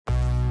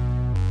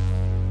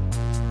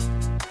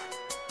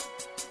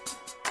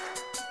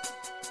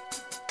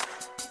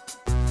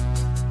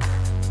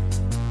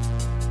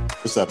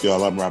What's up,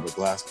 y'all? I'm Robert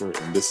Glasper,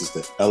 and this is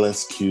the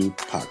LSQ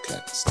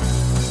Podcast.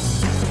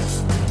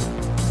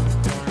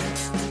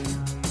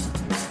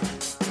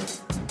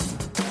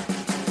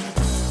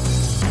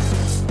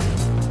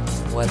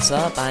 What's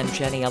up? I'm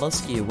Jenny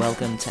LSQ.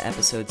 Welcome to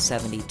episode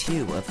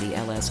 72 of the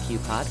LSQ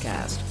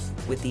Podcast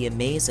with the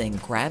amazing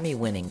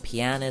Grammy-winning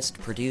pianist,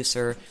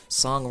 producer,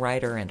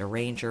 songwriter, and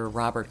arranger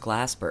Robert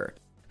Glasper,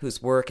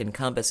 whose work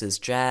encompasses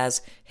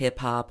jazz,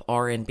 hip-hop,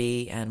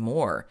 R&B, and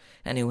more,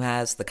 and who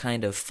has the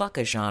kind of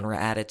fuck-a-genre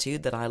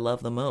attitude that I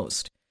love the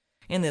most.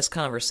 In this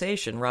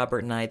conversation,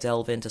 Robert and I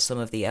delve into some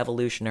of the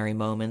evolutionary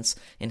moments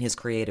in his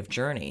creative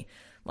journey,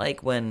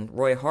 like when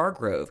Roy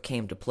Hargrove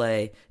came to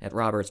play at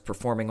Robert's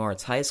Performing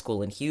Arts High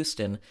School in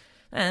Houston,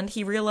 and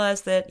he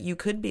realized that you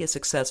could be a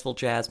successful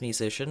jazz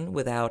musician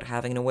without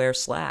having to wear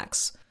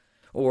slacks.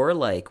 Or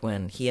like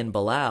when he and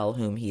Bilal,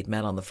 whom he'd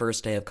met on the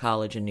first day of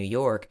college in New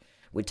York,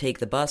 would take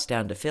the bus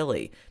down to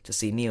Philly to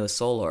see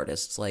neo-soul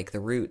artists like The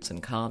Roots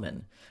and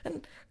Common.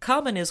 And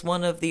Common is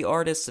one of the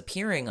artists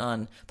appearing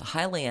on the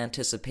highly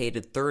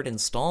anticipated third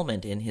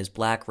installment in his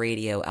Black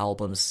Radio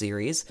albums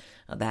series.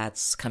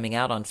 That's coming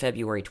out on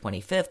February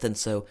 25th, and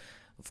so,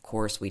 of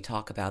course, we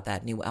talk about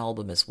that new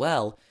album as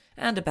well,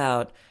 and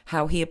about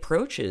how he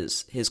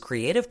approaches his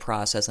creative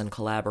process and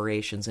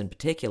collaborations in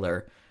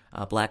particular.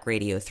 Black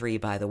Radio 3,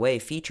 by the way,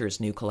 features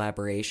new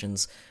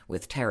collaborations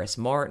with Terrace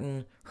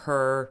Martin,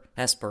 Her,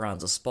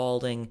 Esperanza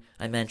Spalding,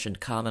 I mentioned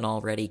Common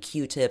already,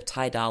 Q-Tip,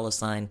 Ty Dolla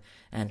 $ign,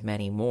 and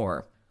many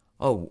more.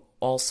 Oh,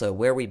 also,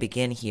 where we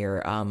begin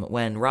here,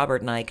 when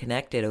Robert and I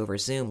connected over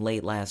Zoom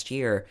late last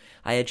year,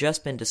 I had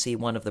just been to see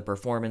one of the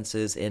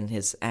performances in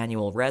his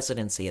annual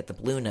residency at the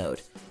Blue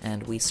Note,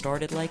 and we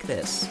started like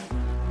this.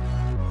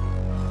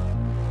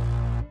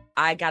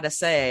 I gotta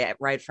say,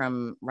 right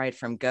from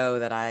go,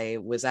 that I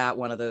was at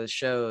one of those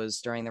shows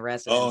during the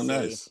residency. Oh,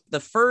 nice! The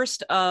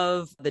first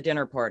of the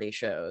dinner party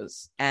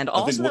shows, and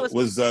also I think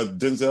was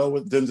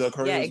Denzel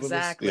Curry. Yeah,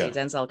 exactly. Yeah.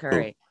 Denzel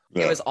Curry.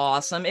 Cool. Yeah. It was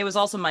awesome. It was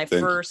also my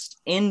first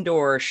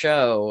indoor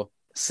show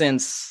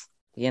since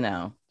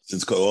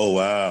Oh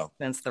wow!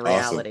 Since the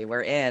reality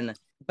we're in.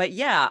 But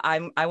yeah,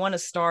 I want to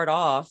start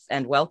off,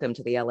 and welcome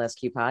to the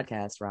LSQ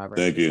Podcast, Robert.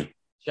 Thank you.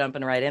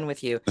 Jumping right in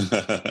with you.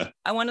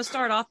 I want to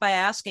start off by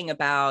asking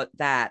about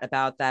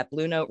that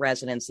Blue Note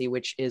residency,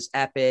 which is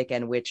epic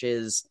and which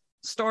is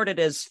started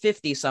as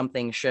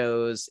 50-something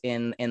shows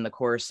in the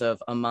course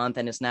of a month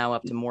and is now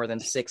up to more than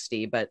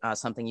 60, but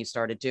something you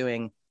started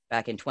doing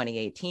back in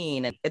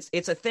 2018. And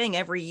it's a thing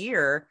every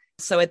year.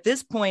 So at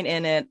this point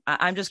in it,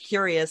 I'm just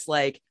curious,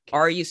 like,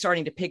 are you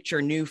starting to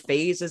picture new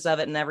phases of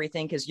it and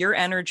everything? Because your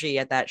energy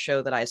at that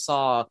show that I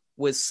saw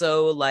was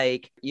so,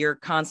 like, you're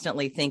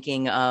constantly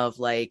thinking of,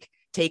 like,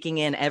 taking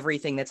in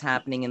everything that's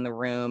happening in the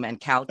room and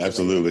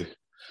calculating.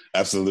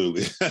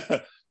 Absolutely.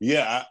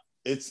 Yeah,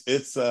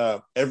 it's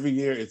every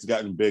year it's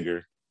gotten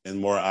bigger and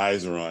more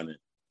eyes are on it.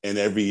 And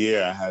every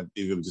year I have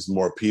even just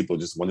more people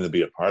just wanting to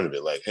be a part of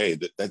it. Like, hey,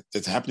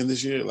 that's happening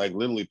this year. Like,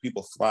 literally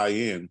people fly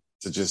in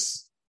to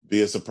just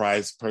be a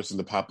surprise person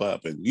to pop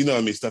up, and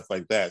stuff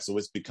like that. So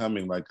it's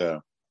becoming like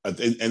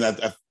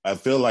I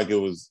feel like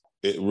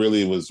it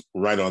really was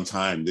right on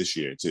time this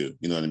year too.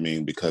 You know what I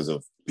mean? Because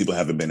of people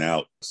haven't been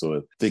out. So I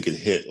think it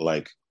hit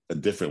like a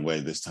different way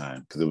this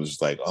time, because it was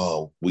just like,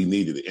 oh, we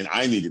needed it. And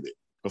I needed it.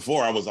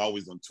 Before I was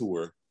always on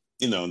tour,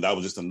 and that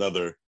was just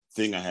another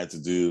thing I had to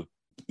do,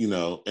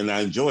 and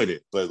I enjoyed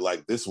it. But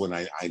like this one,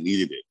 I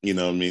needed it, you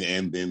know what I mean?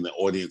 And then the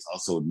audience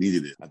also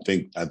needed it. I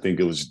think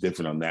it was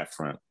different on that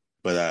front.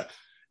 But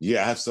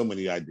I have so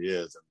many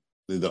ideas.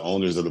 The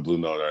owners of the Blue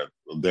Note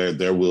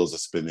their wheels are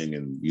spinning.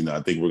 And,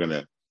 I think we're going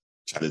to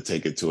try to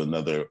take it to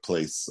another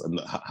place,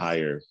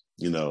 higher,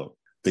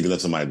 thinking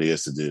of some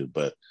ideas to do,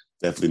 but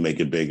definitely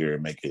make it bigger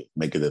and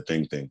make it a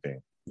thing.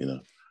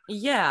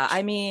 Yeah,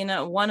 I mean,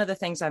 one of the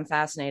things I'm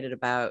fascinated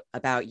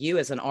about you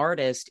as an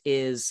artist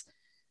is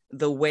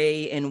the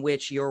way in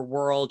which your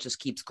world just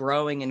keeps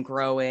growing and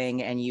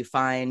growing, and you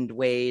find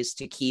ways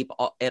to keep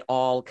it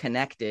all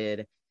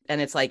connected.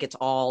 And it's like it's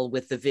all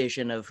with the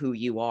vision of who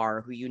you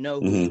are, who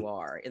you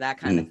are, that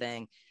kind of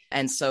thing.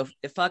 And so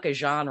fuck a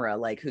genre,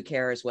 like who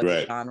cares what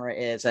the genre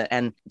is?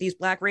 And these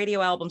Black Radio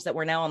albums that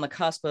we're now on the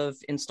cusp of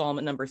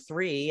installment number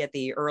 3 at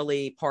the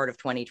early part of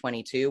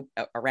 2022,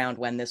 around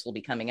when this will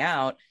be coming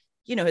out,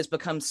 has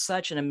become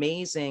such an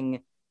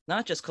amazing,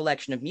 not just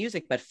collection of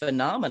music, but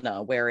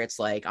phenomena where it's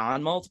like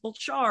on multiple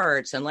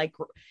charts and like,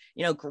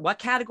 what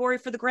category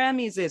for the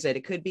Grammys is it?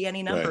 It could be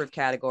any number of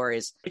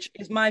categories, which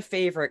is my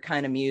favorite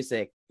kind of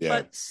music. Yeah.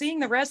 But seeing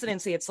the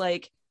residency, it's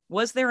like,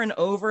 was there an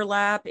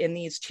overlap in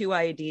these two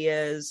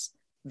ideas,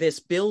 this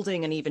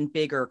building an even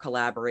bigger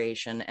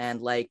collaboration and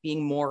like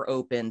being more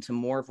open to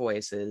more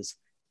voices?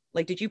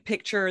 Like, did you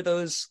picture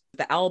those,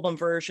 the album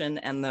version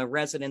and the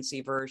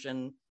residency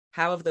version?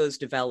 How have those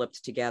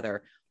developed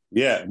together?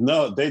 Yeah,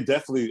 no, they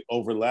definitely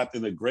overlapped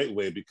in a great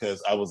way,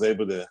 because I was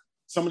able to,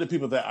 some of the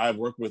people that I've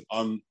worked with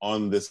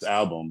on this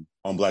album,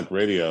 on Black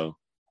Radio,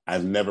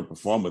 I've never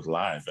performed with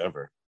live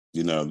ever.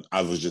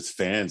 I was just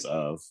fans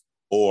of,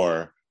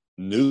 or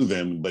knew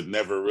them but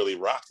never really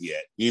rocked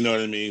yet. You know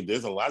what I mean?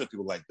 There's a lot of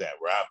people like that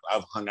where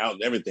I've hung out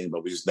and everything,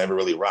 but we just never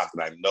really rocked.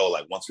 And I know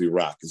like once we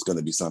rock, it's going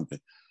to be something.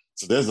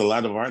 So there's a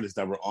lot of artists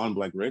that were on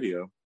Black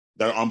Radio,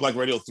 that are on Black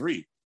Radio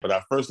 3. But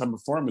our first time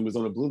performing was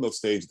on the Blue Note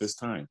stage this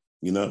time.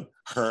 You know,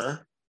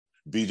 her,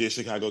 BJ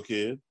Chicago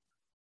Kid,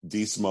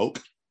 D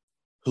Smoke.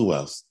 Who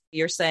else?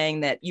 You're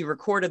saying that you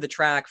recorded the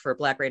track for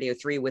Black Radio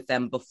 3 with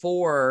them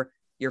before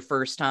your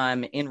first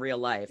time in real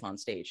life on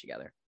stage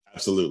together.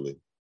 Absolutely.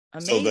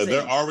 Amazing. So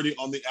they're already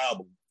on the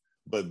album.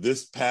 But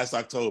this past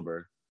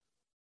October,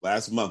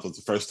 last month was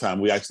the first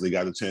time we actually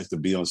got a chance to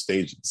be on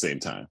stage at the same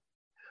time.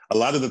 A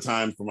lot of the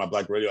time for my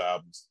Black Radio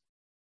albums,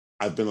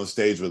 I've been on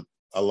stage with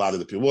a lot of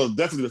the people. Well,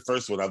 definitely the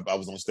first one, I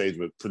was on stage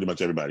with pretty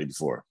much everybody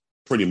before.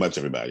 Pretty much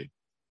everybody.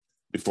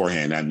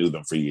 Beforehand, I knew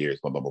them for years,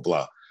 blah, blah, blah,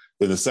 blah.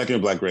 Then the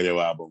second Black Radio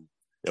album,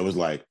 it was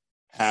like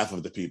half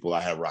of the people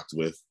I had rocked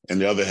with, and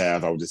the other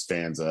half I was just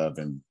fans of,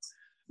 and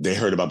they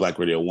heard about Black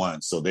Radio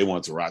 1, so they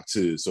wanted to rock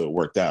too, so it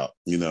worked out,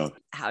 you know?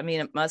 I mean,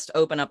 it must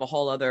open up a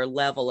whole other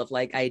level of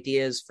like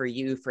ideas for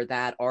you for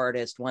that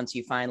artist once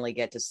you finally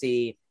get to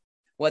see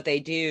what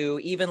they do.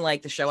 Even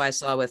like the show I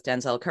saw with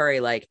Denzel Curry,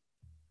 like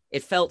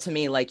it felt to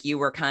me like you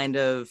were kind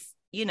of,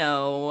 you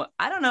know,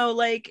 I don't know,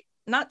 like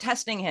not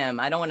testing him.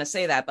 I don't want to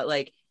say that, but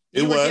like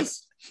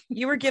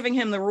you were giving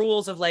him the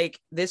rules of like,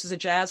 this is a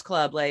jazz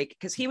club, like,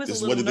 because he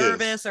was a little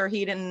nervous or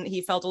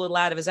he felt a little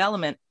out of his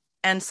element.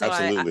 And so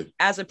I,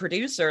 as a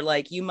producer,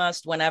 like you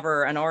must,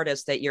 whenever an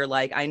artist that you're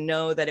like, I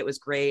know that it was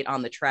great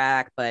on the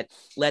track, but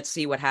let's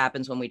see what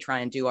happens when we try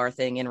and do our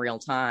thing in real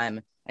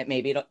time. And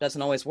maybe it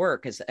doesn't always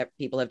work because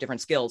people have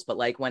different skills, but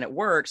like when it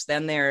works,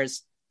 then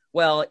there's,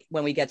 well,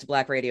 when we get to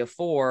Black Radio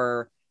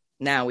 4,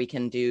 now we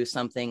can do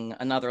something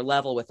another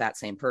level with that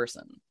same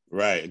person.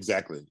 Right,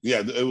 exactly.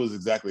 Yeah, it was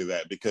exactly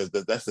that, because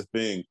that's the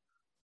thing.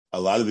 A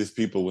lot of these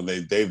people, when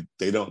they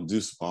don't do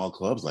small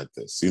clubs like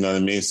this, you know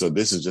what I mean? So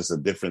this is just a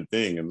different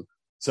thing. And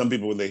some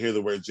people, when they hear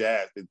the word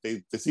jazz,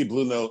 they see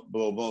Blue Note,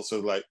 blah, blah, blah,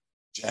 so like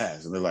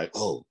jazz, and they're like,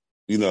 oh,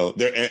 you know,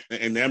 they're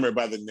enamored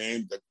by the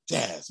name, the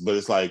jazz, but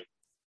it's like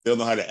they don't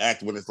know how to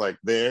act when it's like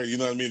there, you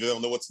know what I mean? They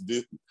don't know what to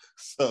do,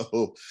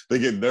 so they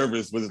get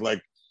nervous. But it's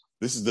like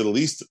this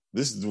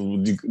is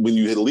when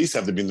you at least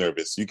have to be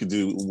nervous. You can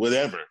do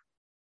whatever,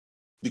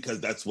 because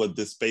that's what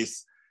this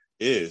space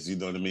is. You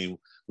know what I mean?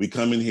 We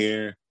come in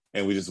here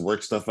and we just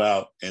work stuff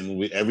out,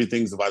 and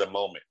everything's about a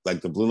moment.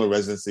 Like the Blue Note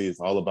residency is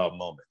all about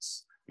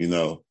moments, you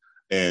know?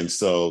 And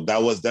so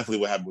that was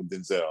definitely what happened with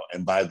Denzel.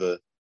 And by the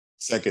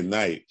second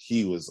night,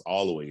 he was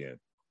all the way in.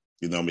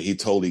 You know what I mean? He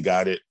totally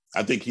got it.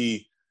 I think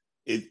he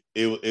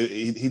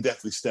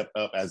definitely stepped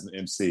up as an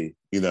MC,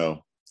 you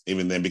know,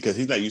 even then, because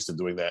he's not used to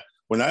doing that.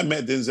 When I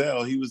met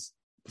Denzel, he was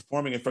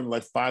performing in front of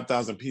like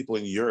 5,000 people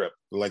in Europe,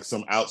 like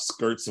some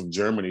outskirts of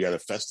Germany at a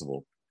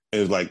festival. It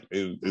was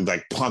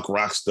like punk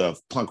rock stuff,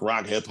 punk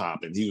rock hip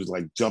hop, and he was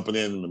like jumping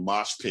in the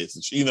mosh pits,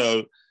 and you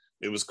know,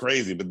 it was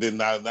crazy. But then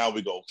now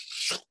we go,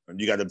 and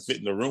you got to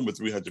fit in a room with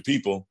 300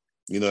 people.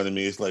 You know what I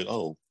mean? It's like,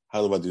 oh,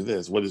 how do I do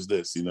this? What is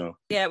this? You know?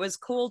 Yeah, it was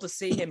cool to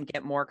see him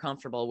get more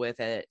comfortable with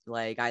it.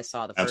 Like I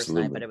saw the first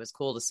night, but it was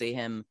cool to see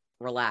him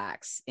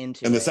relax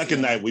into it. And the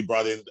second night, we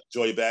brought in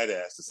Joey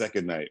Badass. The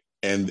second night.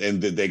 And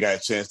they got a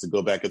chance to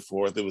go back and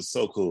forth. It was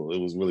so cool. It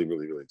was really,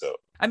 really, really dope.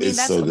 I mean,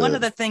 that's so one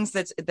of the things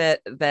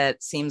that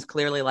seems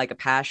clearly like a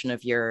passion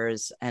of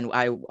yours. And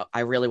I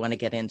really want to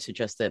get into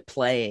just the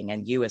playing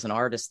and you as an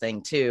artist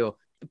thing too.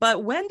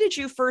 But when did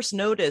you first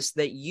notice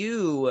that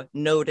you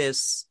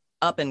notice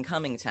up and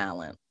coming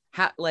talent?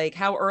 How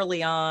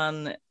early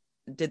on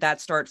did that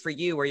start for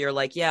you, where you're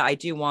like, yeah, I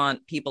do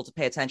want people to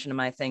pay attention to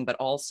my thing, but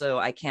also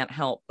I can't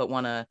help but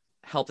want to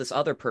help this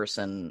other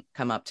person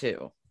come up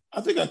too? I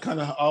think I kind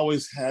of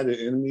always had it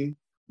in me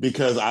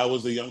because I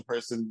was a young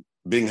person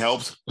being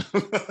helped,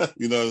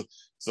 you know,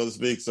 so to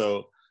speak.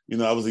 So, you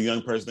know, I was a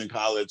young person in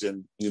college,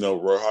 and, you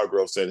know, Roy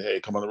Hargrove said, hey,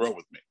 come on the road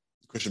with me.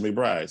 Christian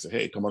McBride said,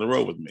 hey, come on the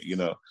road with me. You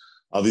know,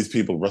 all these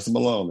people, Russell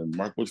Malone and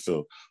Mark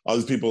Whitfield, all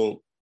these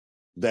people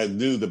that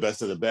knew the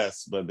best of the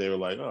best, but they were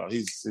like, oh,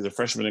 he's a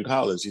freshman in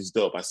college. He's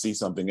dope. I see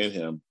something in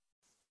him.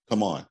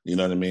 Come on. You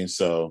know what I mean?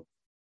 So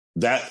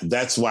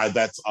that's why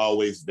that's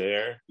always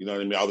there. You know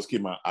what I mean? I always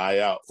keep my eye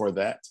out for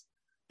that.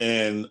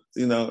 And,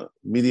 you know,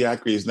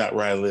 mediocrity is not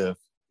where I live.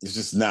 It's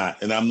just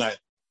not. And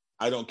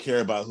I don't care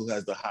about who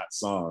has the hot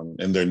song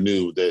and they're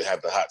new, they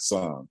have the hot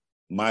song.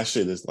 My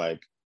shit is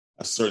like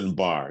a certain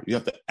bar. You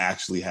have to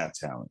actually have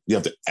talent. You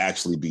have to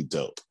actually be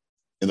dope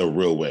in a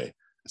real way.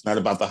 It's not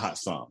about the hot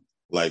song.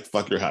 Like,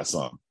 fuck your hot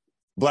song.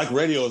 Black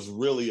Radio is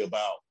really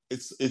about,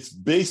 it's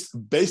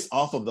based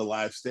off of the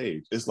live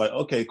stage. It's like,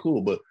 okay,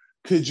 cool, but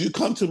could you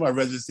come to my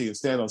residency and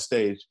stand on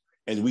stage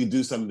and we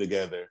do something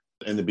together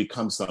and it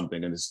becomes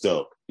something and it's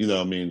dope? You know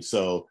what I mean?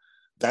 So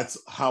that's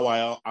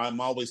how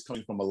I'm always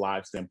coming from a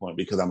live standpoint,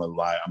 because I'm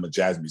a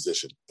jazz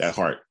musician at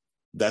heart.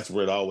 That's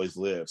where it always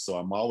lives. So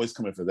I'm always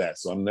coming for that.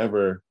 So I'm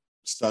never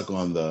stuck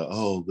on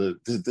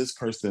this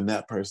person,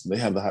 that person, they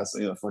have the hot,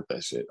 you know, fuck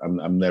that shit.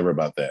 I'm never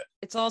about that.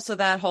 It's also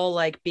that whole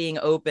like being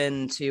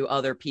open to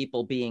other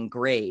people being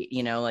great,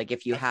 you know, like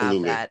if you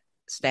have that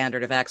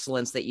standard of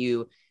excellence that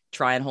you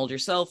try and hold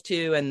yourself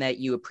to, and that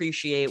you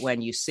appreciate when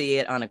you see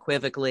it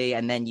unequivocally,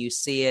 and then you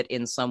see it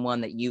in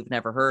someone that you've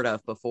never heard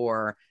of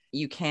before.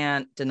 You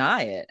can't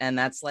deny it. And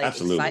that's like,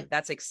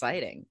 that's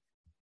exciting.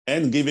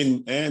 And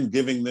giving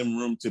them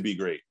room to be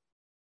great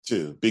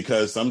too,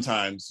 because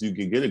sometimes you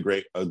can get a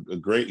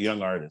great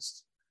young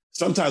artist.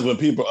 Sometimes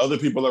when other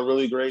people are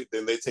really great,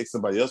 then they take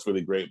somebody else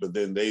really great, but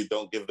then they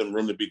don't give them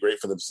room to be great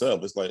for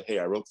themselves. It's like, hey,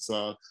 I wrote the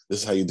song. This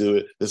is how you do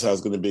it. This is how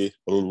it's going to be.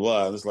 Blah, blah,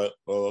 blah. And it's like,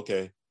 oh,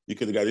 okay. You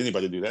could have got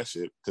anybody to do that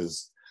shit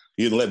because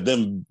you didn't let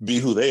them be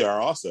who they are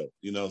also,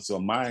 you know? So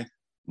my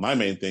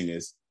main thing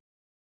is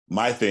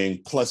my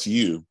thing plus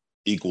you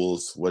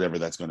equals whatever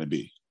that's going to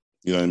be.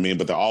 You know what I mean?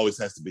 But there always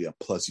has to be a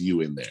plus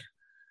you in there.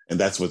 And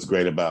that's what's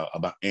great about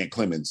Ant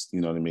Clemens. You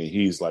know what I mean?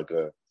 He's like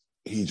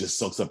he just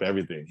soaks up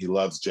everything. He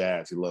loves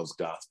jazz. He loves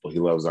gospel. He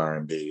loves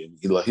R&B. And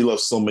he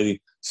loves so many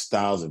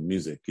styles of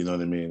music. You know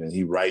what I mean? And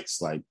he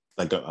writes like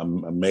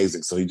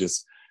amazing. So he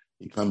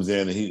comes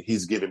in and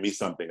he's giving me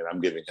something and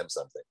I'm giving him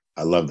something.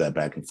 I love that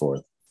back and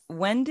forth.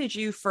 When did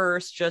you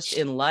first, just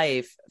in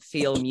life,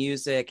 feel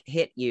music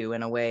hit you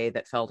in a way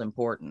that felt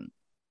important?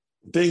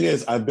 The thing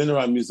is, I've been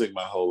around music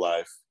my whole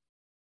life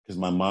because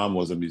my mom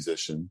was a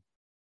musician.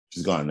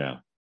 She's gone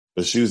now,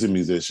 but she was a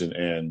musician.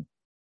 And,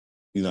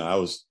 you know, I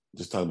was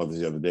just talking about this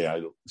the other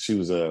day.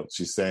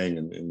 She sang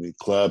in the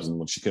clubs, and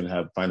when she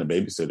couldn't find a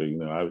babysitter, you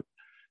know,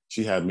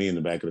 she had me in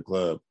the back of the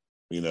club,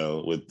 you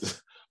know,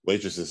 with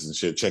waitresses and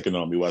shit checking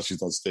on me while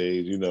she's on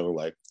stage, you know,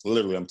 like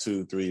literally I'm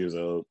 2-3 years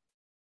old.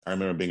 I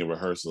remember being in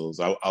rehearsals.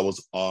 I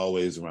was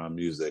always around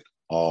music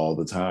all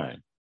the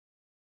time,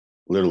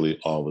 literally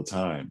all the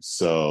time.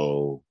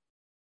 So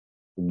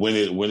when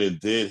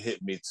it did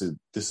hit me to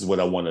this is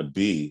what I want to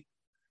be,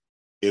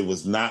 it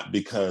was not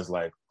because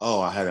like, oh,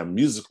 I had a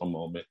musical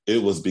moment.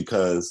 It was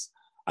because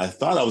I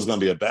thought I was going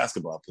to be a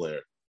basketball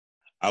player.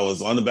 I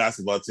was on the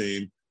basketball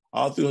team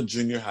all through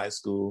junior high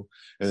school.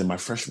 And then my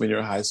freshman year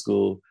of high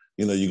school,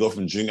 you know, you go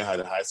from junior high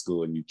to high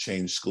school and you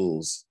change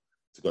schools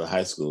to go to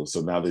high school. So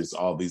now there's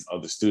all these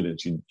other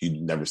students you'd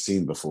never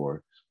seen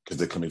before because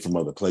they're coming from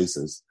other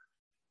places.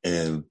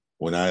 And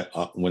when I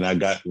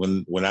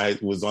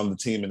was on the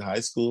team in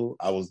high school,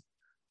 I was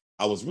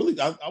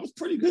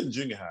pretty good in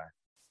junior high.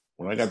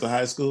 When I got to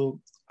high school,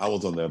 I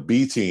was on the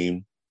B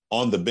team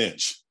on the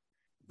bench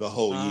the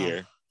whole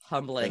year.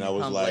 Humbling. And I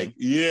was like,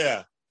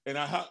 yeah. And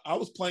I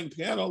was playing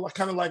piano, like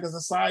kind of like as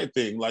a side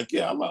thing. Like,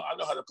 yeah, I know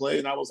how to play.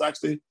 And I was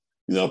actually,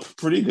 you know,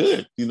 pretty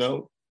good, you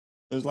know.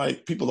 It's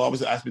like people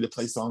always ask me to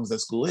play songs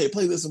at school. Hey,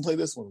 play this and play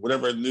this one.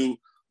 Whatever a new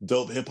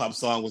dope hip hop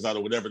song was out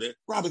or whatever.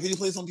 Robert, can you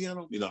play some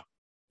piano? You know.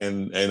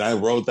 And I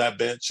rode that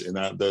bench, and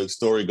the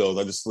story goes,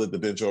 I just slid the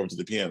bench over to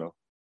the piano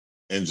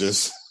and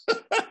just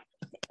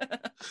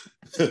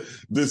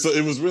so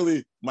it was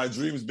really my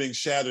dreams being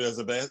shattered as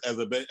a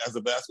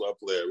basketball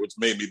player, which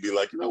made me be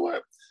like, you know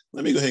what?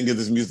 Let me go ahead and give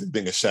this music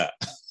thing a shot.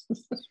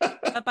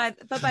 But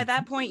by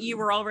that point, you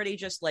were already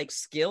just like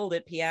skilled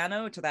at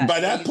piano to that. By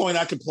that point,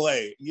 I could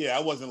play. Yeah,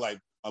 I wasn't like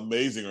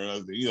amazing or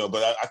anything, you know,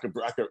 but I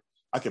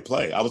could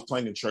play. I was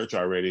playing in church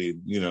already,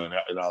 you know,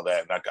 and all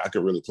that, and I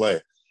could really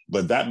play.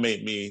 But that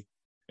made me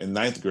in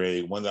ninth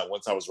grade,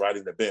 once I was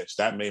riding the bench,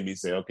 that made me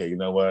say, okay, you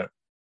know what?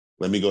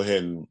 Let me go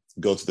ahead and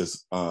go to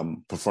this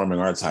performing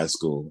arts high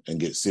school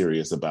and get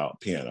serious about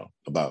piano,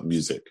 about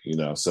music, you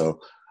know. So,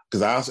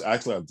 because I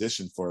actually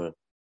auditioned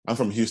I'm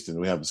from Houston.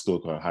 We have a school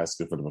called High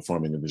School for the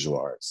Performing and Visual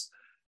Arts.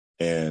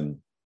 And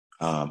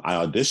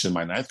I auditioned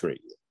my ninth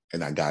grade year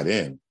and I got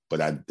in, but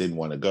I didn't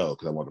want to go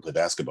because I wanted to play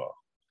basketball.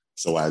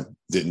 So I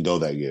didn't go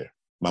that year.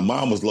 My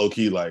mom was low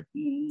key like,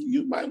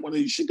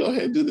 you should go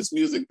ahead and do this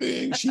music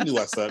thing. She knew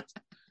I sucked.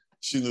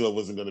 She knew I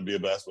wasn't going to be a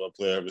basketball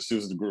player, but she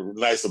was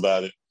nice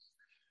about it.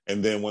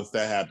 And then once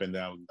that happened,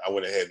 I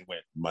went ahead and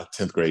went my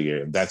 10th grade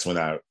year. That's when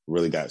I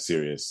really got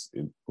serious.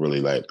 It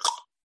really like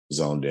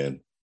zoned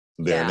in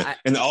there. Yeah,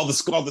 and all the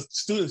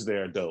students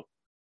there are dope,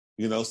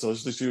 you know, so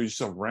it's just you're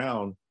just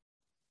around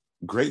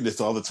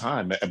greatness all the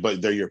time,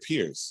 but they're your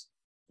peers.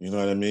 You know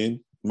what I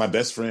mean? My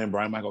best friend,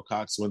 Brian Michael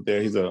Cox, went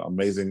there. He's an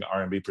amazing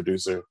R&B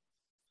producer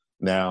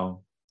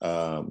now,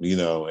 you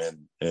know,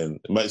 and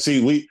that's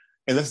the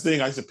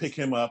thing. I used to pick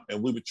him up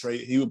and we would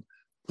trade. He would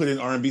put in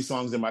R&B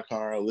songs in my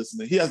car,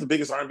 listen. He has the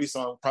biggest R&B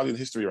song probably in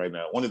history right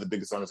now. One of the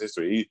biggest songs in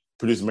history. He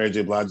produced Mary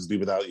J. Blige's "Be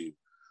Without You."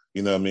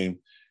 You know what I mean?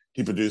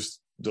 He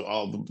produced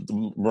all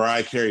the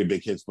Mariah Carey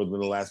big hits within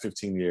the last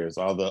 15 years.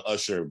 All the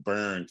Usher,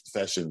 Burn,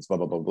 Confessions, blah,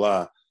 blah, blah,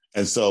 blah.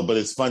 And so, but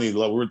it's funny,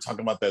 we were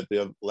talking about that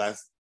the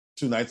last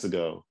 2 nights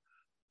ago.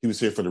 He was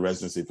here for the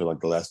residency for like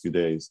the last few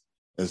days.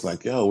 And it's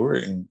like, yo, we're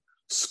in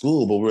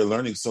school, but we're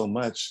learning so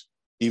much,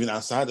 even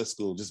outside of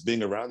school, just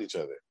being around each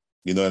other.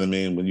 You know what I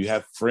mean? When you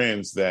have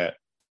friends that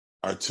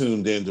are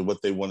tuned into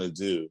what they want to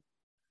do,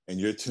 and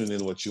you're tuned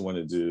into what you want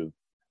to do,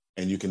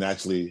 and you can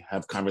actually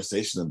have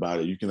conversation about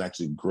it, you can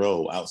actually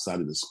grow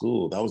outside of the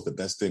school. That was the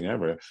best thing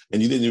ever.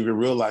 And you didn't even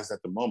realize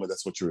at the moment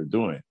that's what you were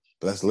doing.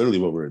 But that's literally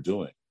what we were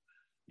doing.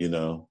 You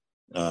know,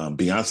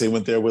 Beyonce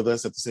went there with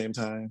us at the same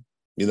time.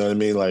 You know what I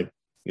mean? Like,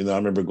 you know, I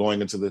remember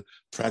going into the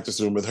practice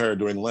room with her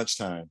during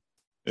lunchtime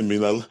I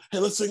mean, like, hey,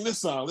 let's sing this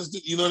song. Let's do,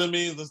 you know what I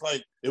mean? It's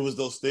like it was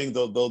those things.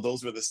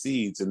 Those were the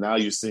seeds, and now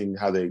you're seeing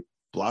how they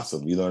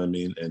blossom. You know what I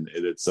mean? And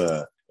it's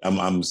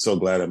I'm so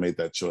glad I made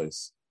that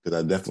choice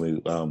because I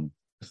definitely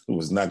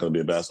was not going to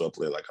be a basketball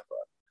player like I thought.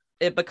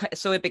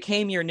 So it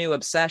became your new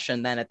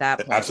obsession then at that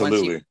point.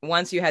 Absolutely.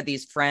 Once you had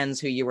these friends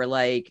who you were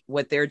like,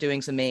 what they're doing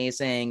is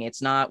amazing.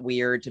 It's not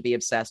weird to be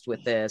obsessed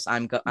with this.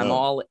 I'm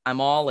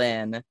all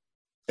in.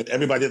 And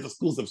everybody at the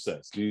school's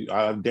obsessed.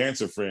 I have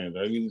dancer friends.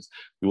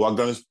 You walk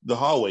down the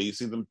hallway, you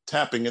see them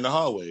tapping in the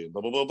hallway,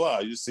 blah, blah, blah, blah.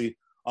 You see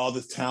all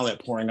this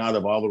talent pouring out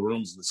of all the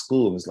rooms in the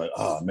school. And it's like,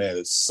 oh, man,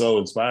 it's so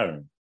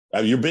inspiring.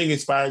 I mean, you're being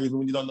inspired even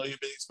when you don't know you're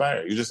being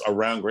inspired. You're just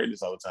around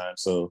greatness all the time.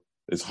 So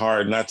it's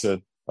hard not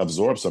to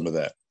absorb some of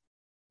that.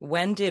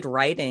 When did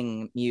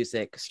writing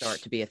music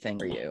start to be a thing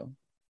for you?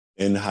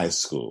 In high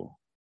school.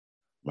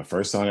 My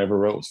first song I ever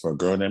wrote was for a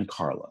girl named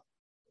Carla.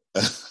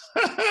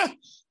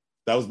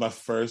 That was my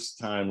first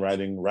time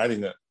writing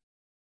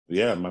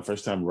my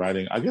first time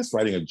writing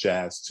a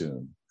jazz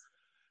tune,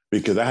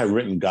 because I had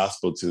written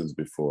gospel tunes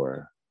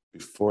before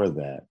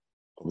that.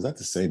 Was that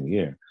the same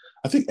year?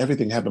 I think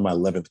everything happened my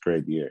 11th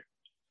grade year,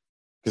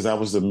 because I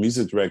was the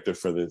music director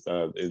for this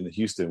in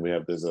Houston.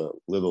 There's a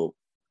little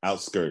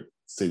outskirt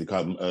city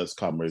called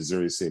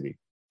Missouri City,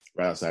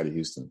 right outside of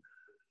Houston.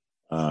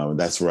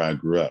 That's where I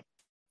grew up,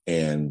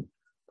 and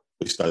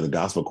we started a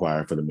gospel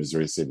choir for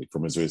Missouri City. So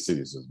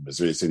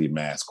Missouri City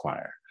Mass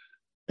Choir,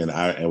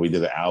 and we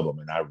did an album.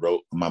 And I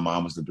wrote. My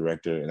mom was the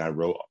director, and I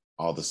wrote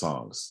all the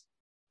songs.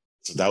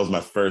 So that was my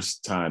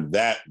first time.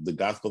 The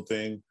gospel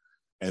thing,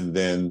 and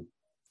then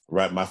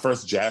my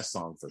first jazz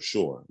song for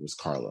sure was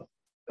Carla.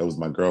 That was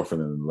my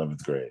girlfriend in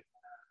 11th grade,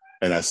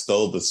 and I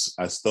stole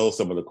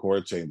some of the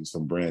chord changes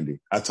from Brandy.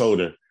 I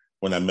told her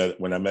when I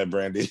met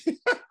Brandy,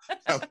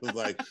 I was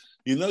like,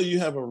 you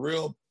have a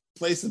real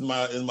place in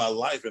my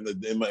life,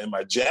 in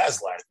my jazz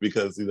life,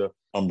 because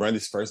on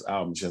Brandy's first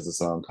album she has a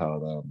song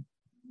called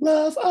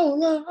Love, oh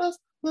love,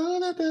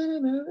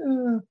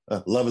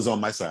 Love Is On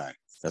My Side.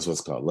 That's what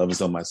it's called. Love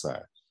Is On My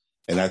Side.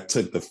 And I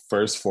took the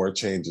first four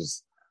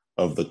changes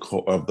of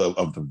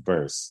the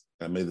verse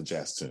and I made the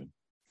jazz tune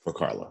for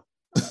Carla.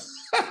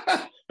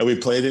 And we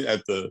played it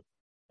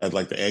at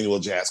like the annual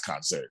jazz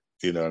concert.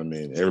 You know what I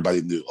mean?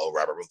 Everybody knew,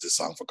 Robert wrote this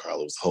song for Carla.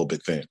 It was a whole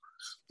big thing.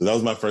 So that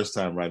was my first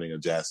time writing a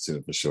jazz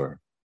tune for sure.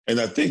 And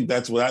I think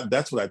that's what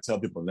I tell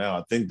people now.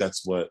 I think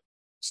that's what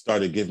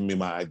started giving me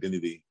my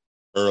identity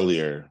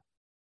earlier.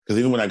 Because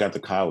even when I got to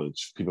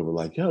college, people were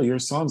like, yo, your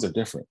songs are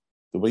different.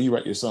 The way you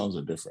write your songs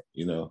are different,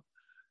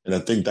 And I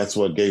think that's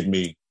what gave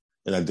me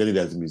an identity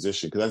as a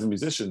musician. Because as a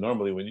musician,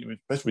 normally,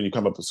 especially when you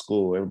come up to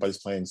school, everybody's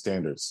playing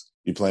standards.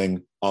 You're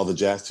playing all the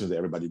jazz tunes that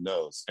everybody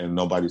knows, and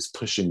nobody's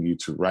pushing you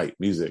to write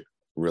music,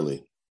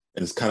 really.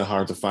 And it's kind of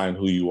hard to find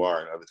who you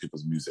are in other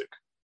people's music,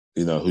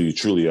 who you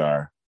truly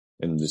are.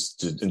 And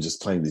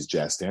just playing these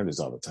jazz standards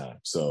all the time.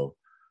 So,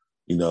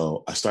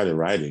 I started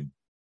writing,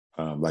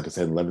 like I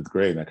said, in 11th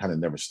grade, and I kind of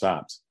never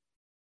stopped.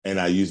 And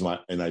I used my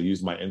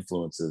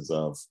influences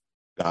of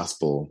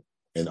gospel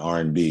and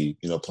R&B,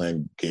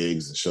 playing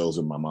gigs and shows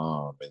with my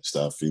mom and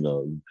stuff,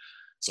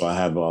 So I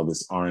have all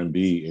this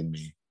R&B in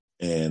me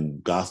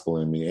and gospel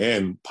in me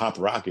and pop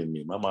rock in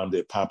me. My mom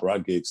did pop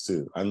rock gigs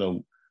too. I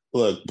know,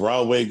 look,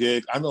 Broadway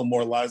gigs. I know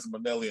more Liza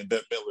Minnelli and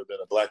Bette Midler than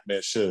a black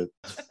man should.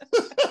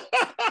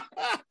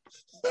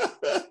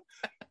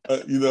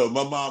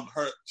 My mom,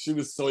 she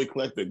was so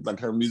eclectic. Like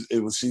her music,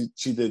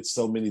 she did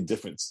so many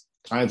different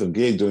kinds of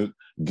gigs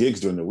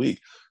during the week.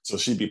 So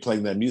she'd be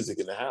playing that music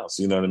in the house.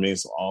 You know what I mean?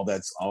 So all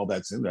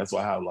that's in there. That's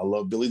why I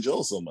love Billy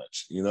Joel so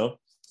much. And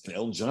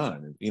Elton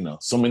John. And,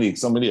 so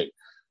many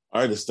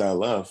artists that I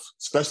love,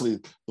 especially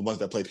the ones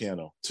that play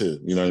piano too.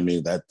 You know what I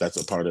mean? That's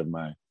a part of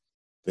my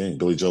thing.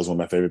 Billy Joel's one of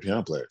my favorite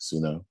piano players.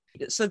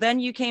 So then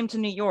you came to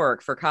New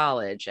York for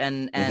college,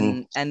 and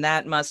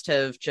that must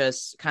have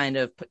just kind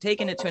of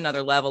taken it to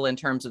another level in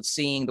terms of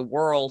seeing the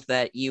world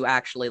that you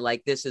actually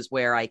like. This is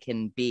where I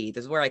can be.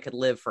 This is where I could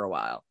live for a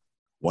while.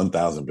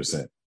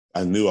 1,000%.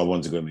 I knew I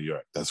wanted to go to New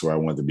York. That's where I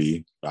wanted to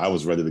be. I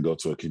was ready to go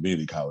to a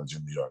community college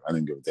in New York. I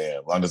didn't give a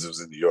damn, as long as it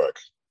was in New York.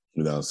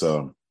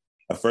 So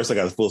at first I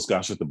got a full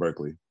scholarship to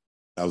Berkeley.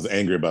 I was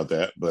angry about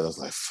that, but I was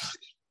like, fuck,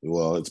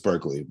 well, it's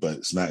Berkeley, but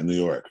it's not in New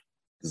York.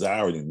 Because I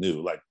already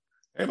knew, like,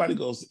 everybody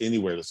goes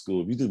anywhere to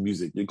school. If you do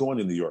music, you're going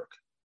to New York.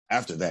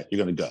 After that,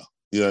 you're going to go.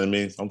 You know what I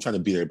mean? I'm trying to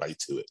beat everybody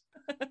to it.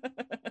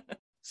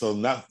 So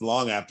not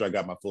long after I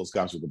got my full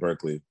scholarship to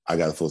Berkeley, I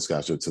got a full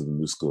scholarship to the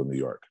New School in New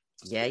York.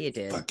 Yeah, you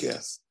did. Fuck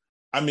yes.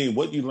 I mean,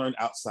 what you learn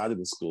outside of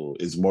the school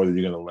is more than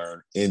you're going to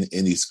learn in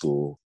any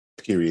school,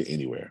 period,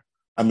 anywhere.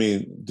 I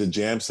mean, the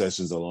jam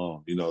sessions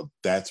alone,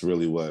 that's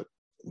really what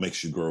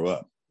makes you grow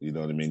up. You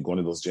know what I mean? Going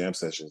to those jam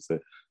sessions.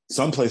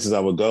 Some places I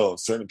would go,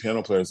 certain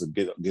piano players would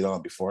get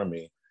on before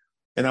me,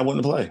 and I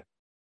wouldn't play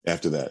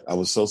after that. I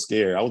was so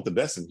scared. I was the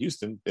best in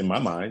Houston in my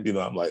mind.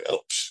 I'm like,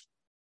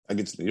 I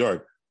get to New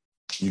York.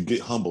 You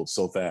get humbled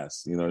so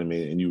fast, you know what I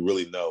mean? And you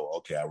really know,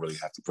 okay, I really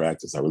have to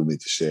practice. I really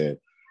need to shed.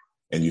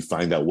 And you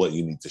find out what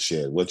you need to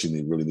shed, what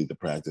you really need to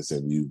practice,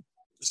 and you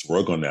just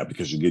work on that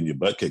because you're getting your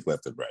butt kicked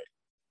left and right.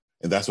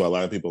 And that's why a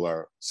lot of people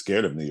are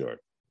scared of New York,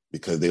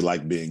 because they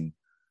like being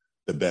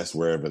the best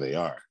wherever they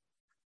are.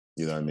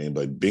 You know what I mean?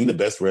 But being the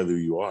best wherever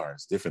you are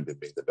is different than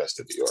being the best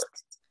in New York.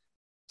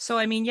 So,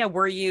 I mean, yeah,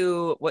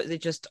 was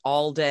it just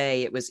all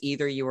day? It was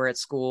either you were at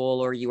school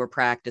or you were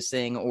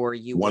practicing or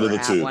you One of were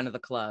the at two. one of the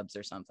clubs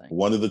or something?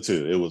 One of the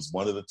two. It was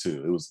one of the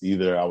two. It was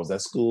either I was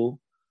at school,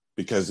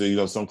 because, you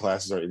know, some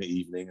classes are in the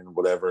evening and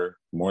whatever,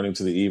 morning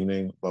to the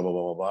evening, blah, blah,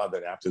 blah, blah, blah.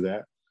 Then after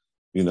that,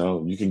 you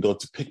know, you can go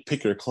to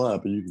pick your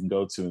club, and you can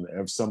go to, and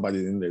if somebody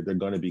in there, they're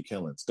going to be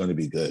killing. It's going to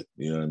be good.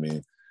 You know what I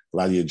mean? A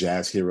lot of your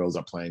jazz heroes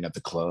are playing at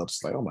the clubs.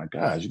 Like, oh my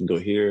gosh, you can go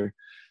here,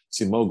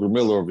 see Mo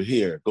Gramilla over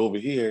here, go over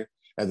here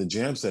at the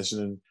jam session,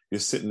 and you're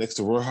sitting next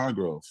to Roy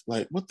Hargrove.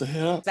 Like, what the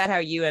hell? Is that how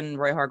you and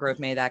Roy Hargrove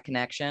made that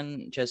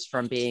connection? Just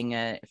from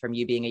from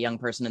you being a young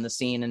person in the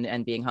scene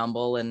and being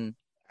humble? And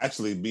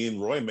actually, me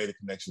and Roy made a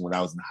connection when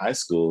I was in high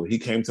school. He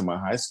came to my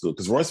high school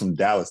because Roy's from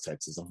Dallas,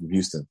 Texas. I'm from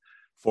Houston,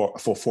 for a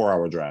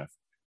 4-hour drive.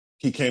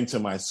 He came to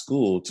my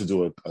school to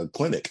do a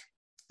clinic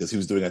because he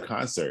was doing a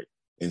concert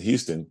in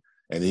Houston,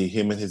 and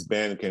him and his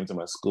band came to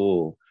my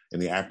school in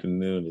the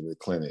afternoon in the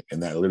clinic,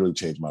 and that literally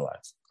changed my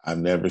life. I've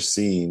never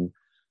seen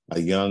a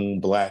young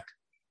Black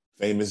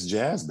famous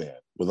jazz band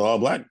with all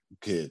Black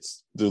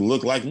kids that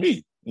look like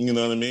me. You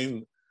know what I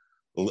mean?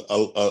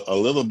 A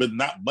little bit,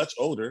 not much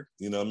older,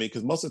 you know what I mean?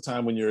 Because most of the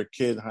time when you're a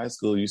kid in high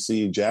school, you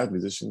see jazz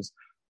musicians,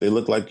 they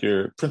look like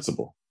your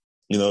principal.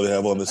 You know, they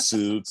have on the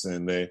suits,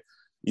 and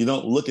you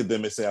don't look at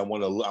them and say, I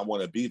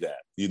want to be that.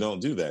 You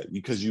don't do that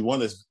because you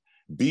want to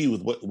be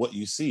with what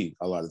you see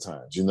a lot of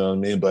times, you know what I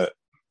mean? But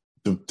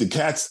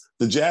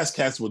the jazz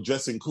cats were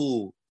dressing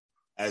cool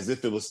as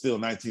if it was still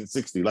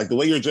 1960. Like, the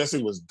way you're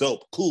dressing was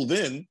dope, cool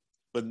then,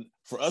 but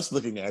for us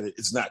looking at it,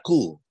 it's not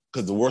cool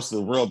because the worst of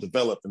the world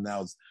developed, and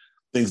now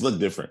things look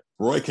different.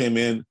 Roy came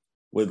in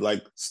with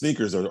like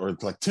sneakers or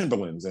like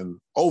Timberlands and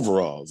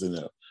overalls and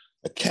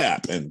a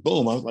cap, and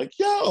boom, I was like,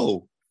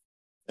 yo.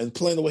 And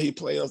playing the way he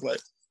played, I was like,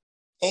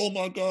 oh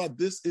my God,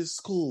 this is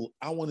cool.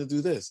 I want to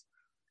do this.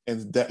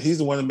 And that he's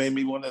the one that made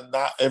me want to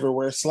not ever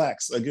wear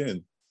slacks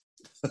again.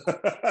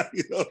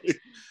 You know,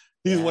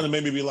 he's the one that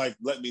made me be like,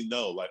 let me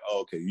know, like,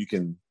 oh, okay, you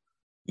can.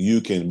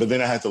 But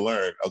then I had to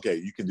learn, okay,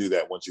 you can do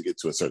that once you get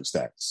to a certain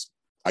status.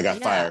 I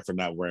got fired for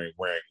not wearing.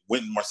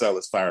 Wynton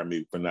Marsalis fired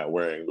me for not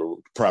wearing the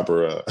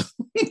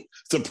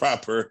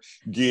proper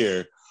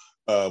gear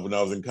when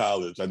I was in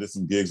college. I did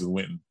some gigs with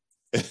Wynton,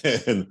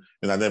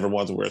 and I never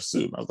wanted to wear a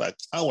suit. I was like,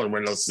 I don't want to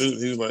wear no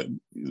suit. He was like,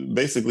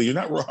 basically, you're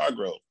not Roy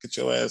Hargrove. Get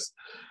your ass,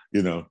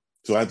 you know.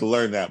 So I had to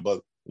learn that.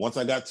 But once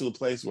I got to a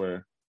place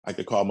where I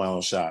could call my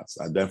own shots,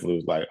 I definitely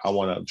was like, I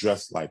want to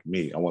dress like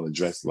me. I want to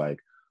dress like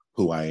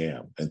who I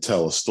am and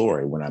tell a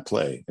story when I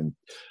play. And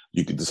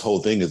this whole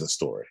thing is a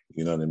story.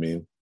 You know what I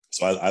mean?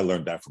 So I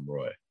learned that from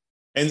Roy.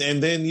 And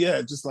then,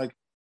 yeah, just like,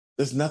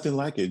 there's nothing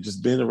like it.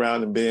 Just being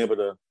around and being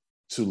able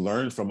to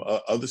learn from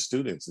other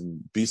students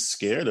and be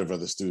scared of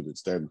other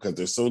students because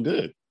they're so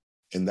good.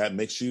 And that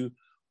makes you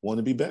want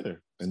to be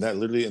better. And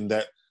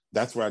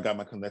that's where I got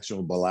my connection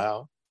with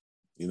Bilal,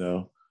 you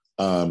know,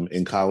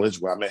 in college,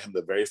 where I met him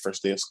the very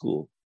first day of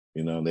school.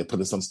 You know, they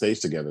put us on stage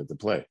together to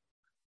play.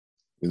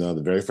 You know,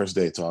 the very first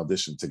day to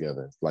audition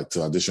together, like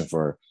to audition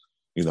for,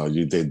 you know,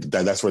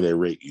 that's where they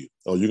rate you.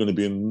 Oh, you're going to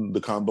be in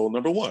the combo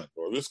number 1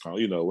 or this combo,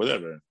 you know,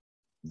 whatever.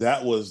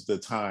 That was the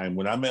time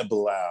when I met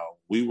Bilal.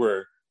 We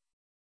were,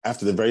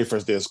 after the very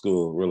first day of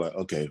school, we're like,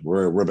 okay,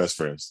 we're best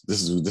friends.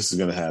 This is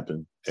going to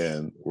happen.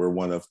 And we're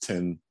one of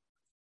 10,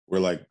 we're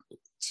like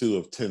 2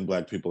 of 10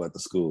 Black people at the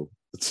school.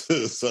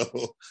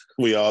 So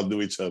we all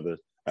knew each other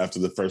after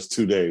the first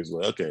 2 days.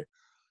 We're like, okay.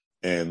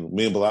 And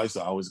me and Bilal used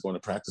to always go in the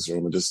practice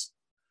room and just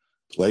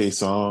play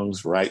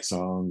songs, write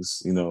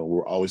songs. You know,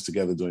 we're always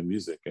together doing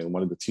music. And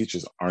one of the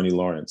teachers, Arnie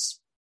Lawrence,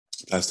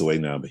 passed away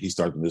now, but he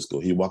started in this school.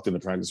 He walked in the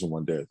practice room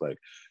one day, like,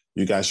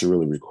 you guys should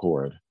really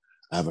record.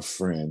 I have a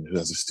friend who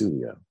has a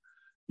studio.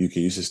 You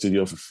can use his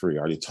studio for free. I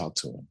already talked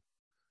to him.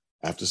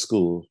 After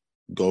school,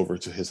 go over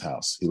to his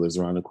house. He lives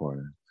around the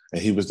corner.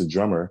 And he was the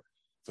drummer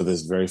for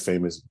this very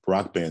famous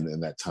rock band in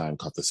that time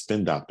called the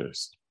Spin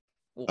Doctors.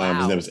 Wow.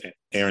 His name was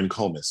Aaron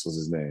Comas was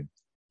his name.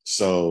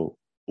 So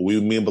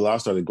me and Bilal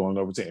started going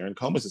over to Aaron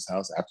Comas'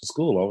 house after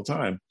school all the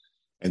time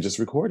and just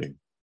recording.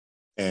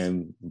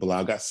 And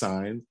Bilal got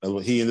signed.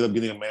 He ended up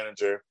getting a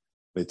manager.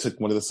 They took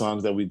one of the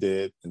songs that we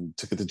did and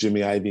took it to Jimmy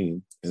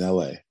Iovine in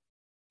LA.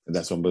 And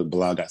that's when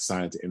Bilal got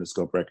signed to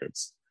Interscope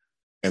Records.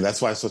 And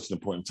that's why it's such an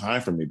important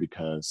time for me,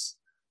 because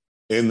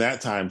in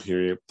that time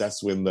period,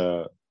 that's when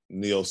the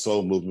neo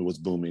soul movement was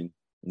booming.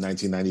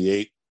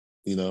 1998,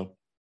 you know,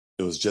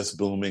 it was just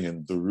booming,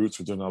 and the Roots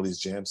were doing all these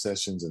jam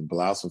sessions, and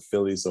Bilal's from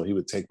Philly, so he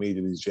would take me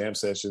to these jam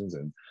sessions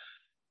and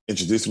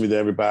introduce me to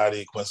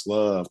everybody.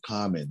 Questlove,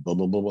 Common, boom,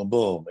 boom, boom, boom,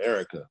 boom,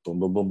 Erica, boom,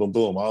 boom, boom, boom,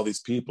 boom, all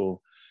these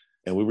people.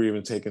 And we were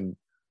even taking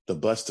the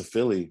bus to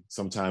Philly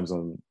sometimes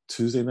on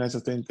Tuesday nights, I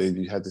think.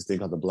 They had this thing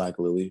called the Black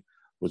Lily,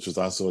 which was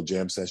also a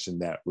jam session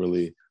that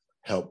really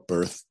helped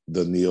birth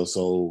the neo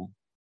soul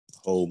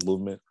whole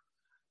movement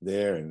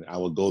there. And I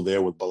would go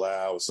there with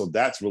Bilal. So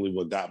that's really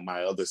what got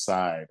my other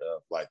side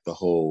of like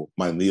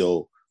my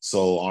neo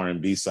soul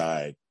R&B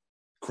side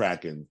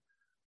cracking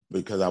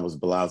because I was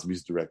Bilal's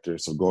music director.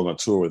 So going on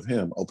tour with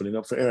him, opening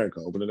up for Erica,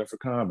 opening up for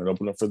Common,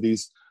 opening up for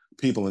these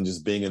people, and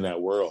just being in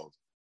that world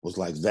was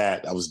like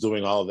that. I was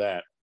doing all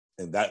that,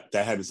 and that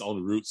had its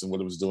own roots in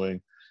what it was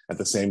doing. At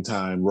the same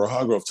time, Roy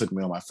Hargrove took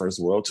me on my first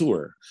world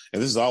tour,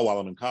 and this is all while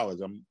I'm in college.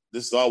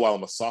 This is all while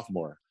I'm a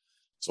sophomore.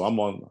 So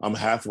I'm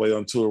halfway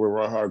on tour with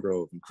Roy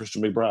Hargrove and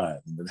Christian McBride,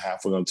 and then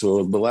halfway on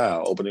tour with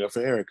Bilal, opening up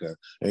for Erica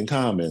and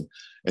Common.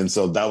 And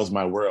so that was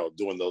my world,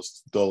 doing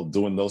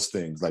those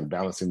things, like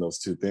balancing those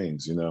two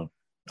things, you know.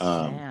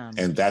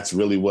 And that's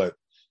really what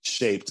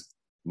shaped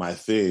my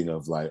thing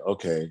of like,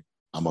 okay,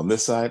 I'm on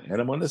this side and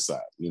I'm on this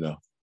side, you know.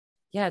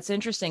 Yeah, it's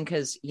interesting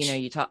because, you know,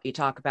 you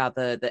talk about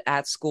the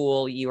at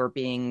school you were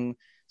being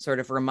sort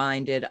of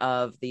reminded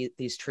of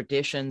these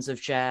traditions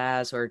of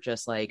jazz, or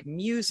just like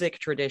music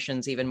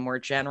traditions, even more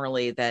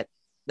generally, that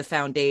the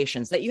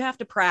foundations that you have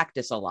to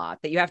practice a lot,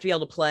 that you have to be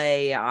able to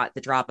play at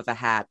the drop of a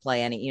hat,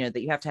 play any, you know,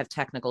 that you have to have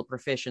technical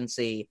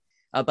proficiency.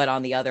 But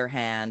on the other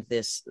hand,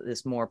 this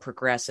more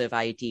progressive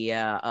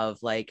idea of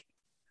like,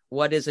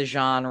 what is a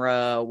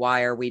genre?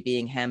 Why are we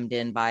being hemmed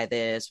in by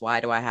this?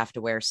 Why do I have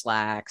to wear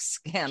slacks?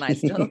 Can I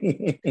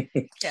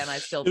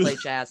still play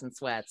jazz in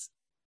sweats?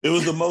 It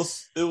was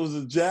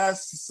a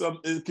jazz.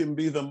 It can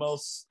be the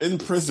most in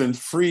prison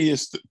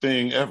freest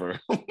thing ever.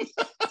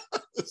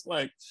 It's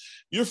like,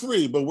 you're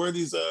free, but wear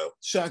these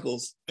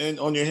shackles and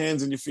on your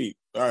hands and your feet.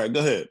 All right, go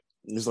ahead.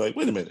 And it's like,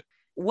 wait a minute.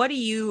 What do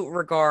you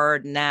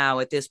regard now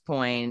at this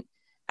point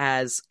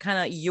as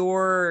kind of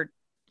your,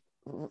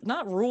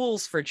 not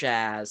rules for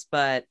jazz,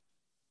 but,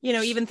 you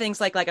know, even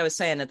things like I was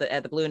saying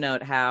at the Blue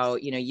Note, how,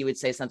 you know, you would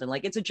say something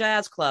like, it's a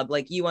jazz club,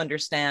 like you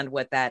understand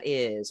what that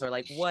is, or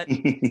like what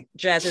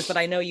jazz is. But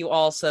I know you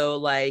also,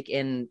 like,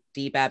 in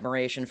deep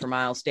admiration for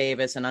Miles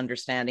Davis and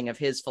understanding of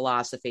his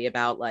philosophy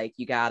about like,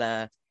 you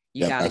gotta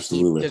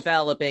keep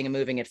developing and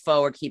moving it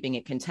forward, keeping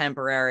it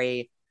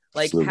contemporary.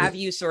 Like, absolutely. Have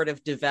you sort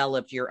of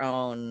developed your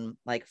own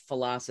like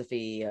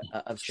philosophy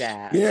of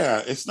jazz?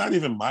 Yeah, it's not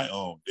even my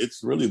own.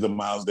 It's really the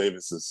Miles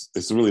Davis's.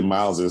 It's really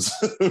Miles's.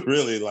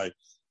 Really, like,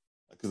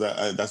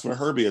 because that's where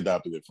Herbie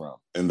adopted it from,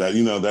 and that,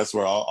 you know, that's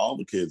where all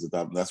the kids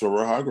adopted. That's where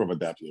Roy Hargrove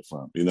adapted it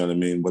from. You know what I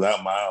mean?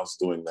 Without Miles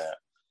doing that,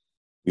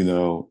 you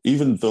know,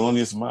 even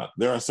Thelonious Monk,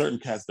 there are certain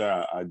cats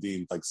that I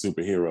deem like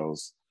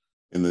superheroes,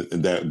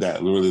 that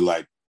really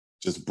like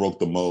just broke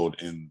the mold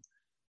in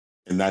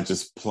not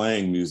just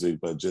playing music,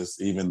 but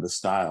just even the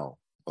style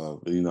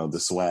of, you know, the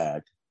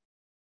swag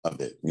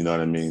of it. You know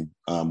what I mean?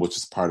 Which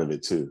is part of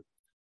it too.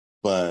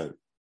 But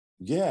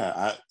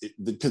yeah,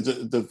 because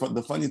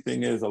the funny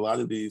thing is, a lot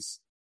of these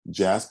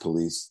jazz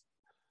police,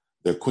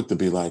 they're quick to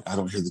be like, I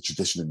don't hear the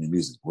tradition in your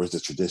music. Where's the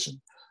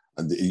tradition?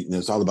 And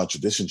it's all about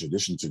tradition.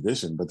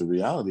 But the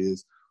reality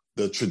is,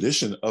 the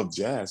tradition of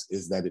jazz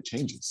is that it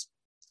changes.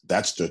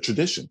 That's the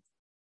tradition.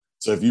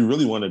 So if you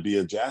really want to be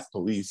a jazz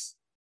police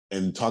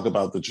and talk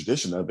about the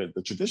tradition of it,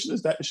 the tradition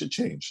is that it should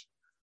change.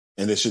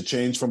 And it should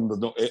change from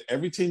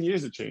every 10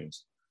 years it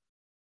changed.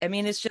 I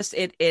mean, it's just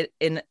it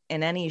in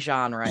any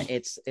genre,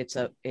 it's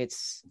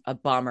a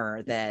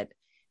bummer that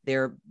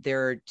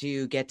there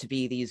do get to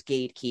be these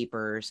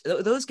gatekeepers.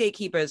 Those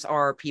gatekeepers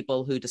are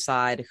people who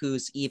decide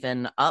who's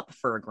even up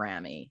for a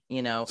Grammy,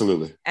 you know,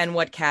 absolutely, and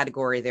what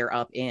category they're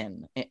up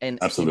in, and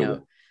absolutely, you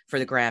know, for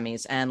the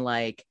Grammys, and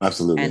like,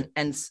 absolutely,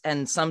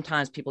 and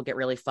sometimes people get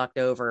really fucked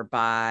over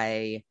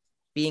by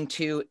being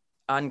too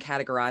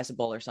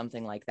uncategorizable or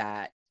something like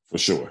that. For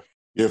sure,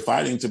 you're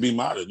fighting to be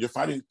modern. You're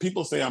fighting.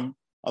 People say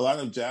a lot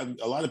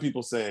of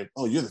people say,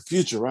 "Oh, you're the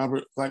future,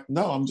 Robert." Like,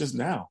 no, I'm just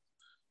now.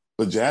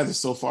 But jazz is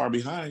so far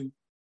behind.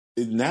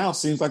 It now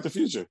seems like the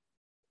future.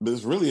 But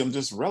it's really, I'm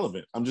just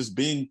relevant. I'm just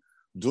doing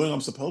what I'm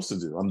supposed to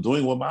do. I'm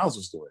doing what Miles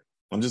was doing.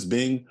 I'm just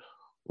being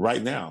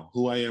right now,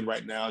 who I am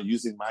right now,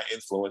 using my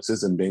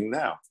influences and being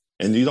now.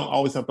 And you don't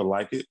always have to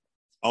like it.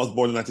 I was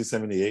born in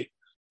 1978.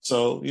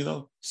 So, you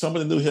know, some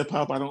of the new hip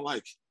hop I don't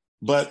like.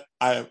 But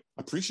I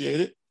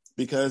appreciate it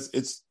because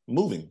it's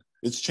moving.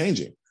 It's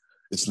changing.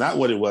 It's not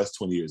what it was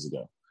 20 years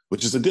ago,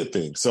 which is a good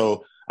thing.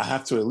 So I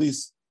have to at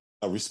least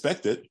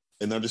respect it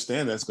and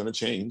understand that's going to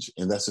change.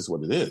 And that's just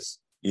what it is.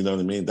 You know what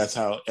I mean? That's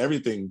how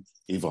everything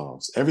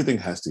evolves. Everything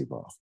has to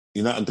evolve.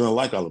 You're not going to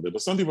like all of it.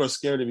 But some people are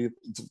scared of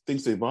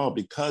things to evolve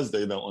because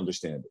they don't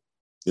understand it.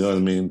 You know what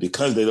I mean?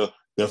 Because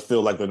they'll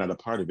feel like they're not a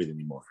part of it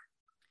anymore.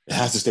 It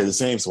has to stay the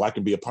same so I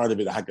can be a part of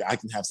it. I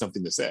can have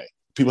something to say.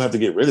 People have to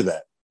get rid of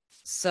that.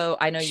 So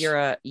I know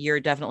you're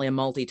definitely a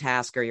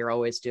multitasker. You're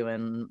always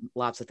doing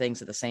lots of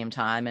things at the same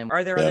time. And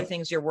are there other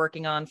things you're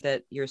working on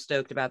that you're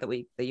stoked about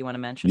that you want to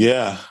mention?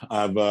 Yeah,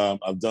 I've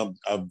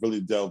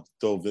really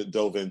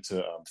dove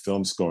into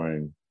film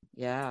scoring.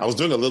 Yeah, I was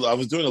doing a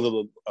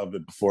little of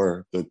it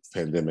before the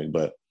pandemic,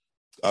 but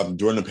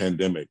during the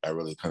pandemic, I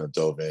really kind of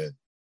dove in.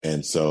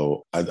 And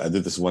so I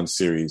did this one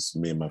series.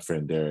 Me and my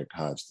friend Derek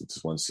Hodge did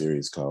this one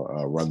series called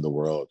 "Run the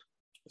World."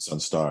 It's on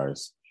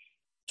Stars,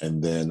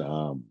 and then.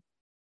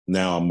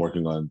 Now I'm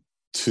working on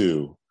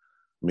 2.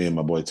 Me and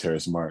my boy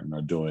Terrace Martin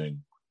are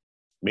doing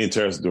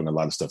a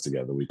lot of stuff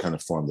together. We kind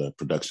of formed a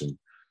production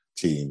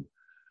team.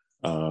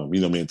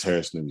 Me and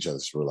Terrence knew each other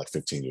since we were like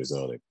 15 years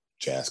old at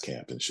jazz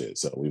camp and shit.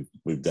 So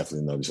we've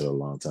definitely known each other a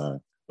long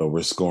time. But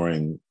we're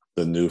scoring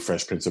the new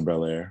Fresh Prince of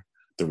Bel-Air,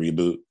 the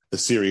reboot, the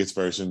serious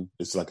version.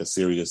 It's like a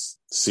serious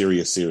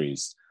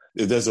series.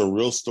 There's a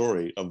real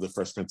story of the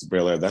Fresh Prince of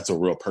Bel-Air. That's a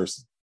real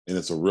person, and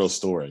it's a real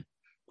story.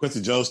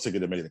 Quincy Jones took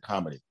it and made it a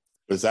comedy,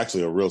 but it's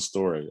actually a real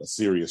story, a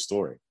serious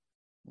story.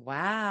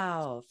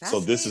 Wow. So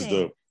this is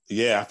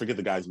I forget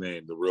the guy's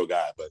name, the real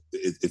guy, but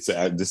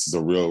this is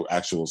a real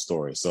actual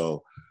story.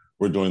 So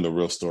we're doing the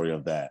real story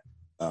of that.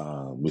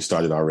 We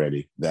started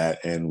already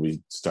that, and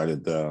we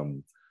started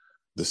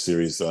the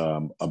series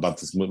about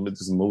this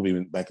movie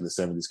back in the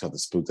 70s called The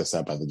Spook That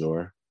Sat by the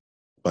Door,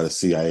 about a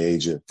CIA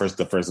agent,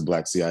 the first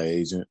Black CIA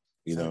agent.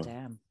 Oh,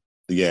 damn.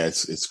 Yeah,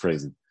 it's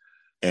crazy.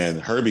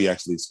 And Herbie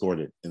actually scored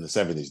it in the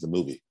 70s, the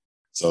movie.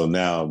 So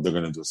now they're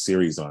going to do a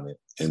series on it,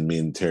 and me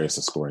and Terrence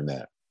are scoring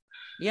that.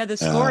 Yeah, the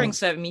scoring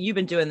stuff. I mean, you've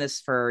been doing this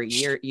for a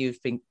year.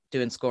 You've been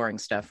doing scoring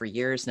stuff for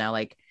years now.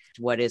 Like,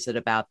 what is it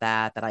about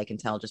that I can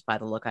tell just by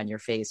the look on your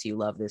face? You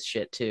love this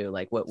shit too.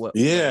 Like, what?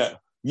 Yeah,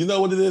 you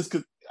know what it is?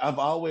 Because I've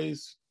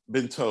always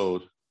been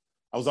told,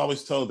 I was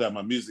always told that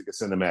my music is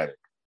cinematic.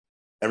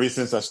 Ever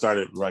since I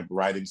started like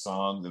writing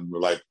songs and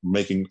like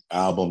making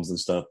albums and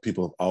stuff,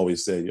 people have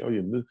always said, "Oh,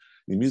 your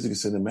music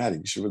is cinematic.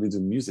 You should really do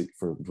music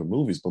for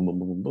movies." Boom, boom,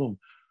 boom, boom, boom.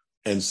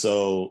 And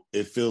so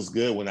it feels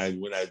good when I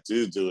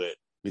do it,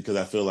 because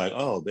I feel like,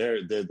 oh, there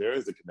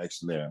is a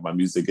connection there. My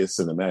music is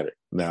cinematic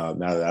now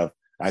that I've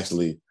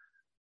actually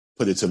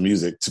put it to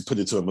music, to put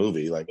it to a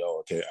movie. Like, oh,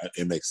 okay,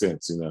 it makes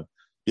sense,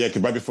 Yeah,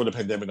 because right before the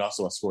pandemic,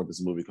 also I scored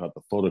this movie called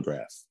The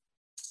Photograph.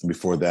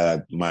 Before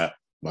that, my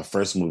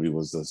first movie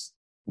was this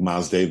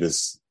Miles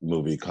Davis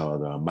movie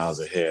called Miles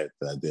Ahead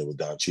that I did with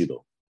Don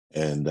Cheadle.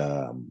 And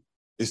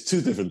it's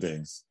two different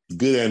things,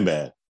 good and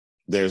bad.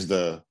 There's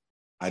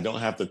I don't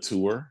have to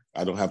tour.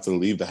 I don't have to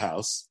leave the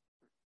house.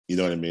 You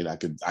know what I mean? I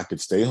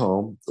could stay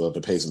home, if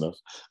it pays enough.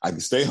 I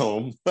could stay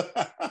home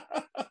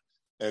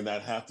and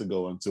not have to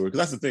go on tour. Because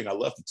that's the thing, I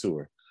love to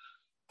tour.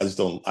 I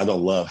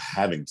don't love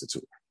having to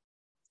tour.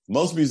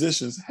 Most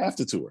musicians have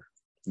to tour.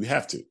 You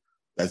have to.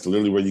 That's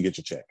literally where you get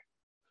your check.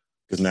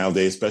 Because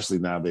nowadays, especially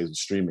nowadays with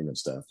streaming and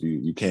stuff,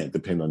 you can't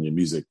depend on your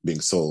music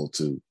being sold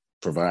to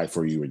provide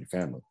for you and your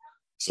family.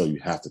 So you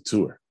have to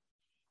tour.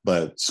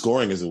 But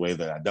scoring is a way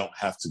that I don't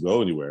have to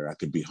go anywhere. I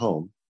could be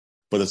home.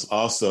 But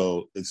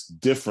it's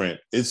different.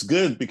 It's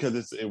good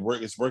because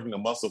it's working a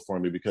muscle for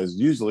me, because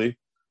usually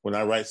when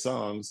I write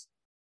songs,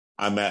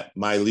 I'm at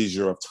my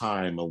leisure of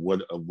time of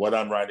what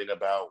I'm writing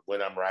about,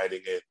 when I'm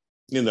writing it.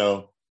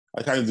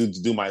 I kind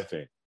of do my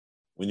thing.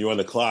 When you're on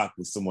the clock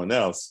with someone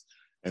else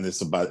and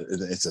it's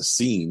a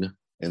scene,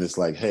 and it's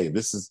like, hey,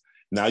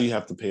 now you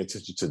have to pay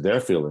attention to their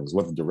feelings,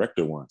 what the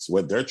director wants,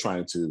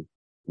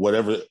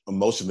 whatever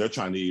emotion they're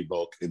trying to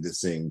evoke in this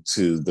scene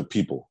to the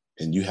people.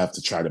 And you have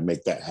to try to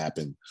make that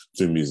happen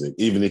through music,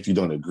 even if you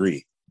don't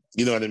agree.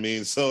 You know what I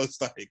mean? So it's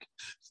like,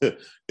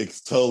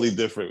 it's totally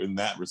different in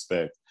that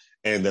respect.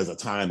 And there's a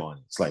time on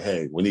it. It's like,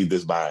 hey, we need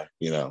this by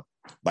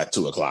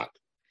 2:00.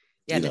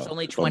 Yeah, and it's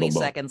only 20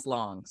 seconds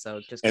long.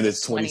 So just and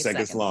it's 20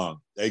 seconds long.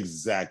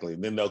 Exactly.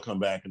 And then they'll come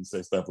back and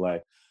say stuff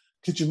like,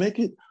 could you make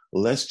it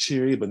less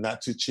cheery, but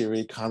not too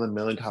cheery, kind of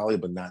melancholy,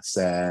 but not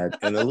sad,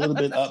 and a little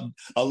bit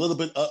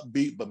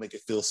upbeat, but make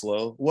it feel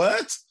slow?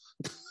 What?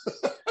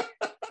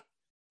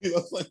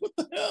 It's like, what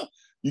the hell?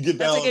 You get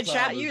that's a good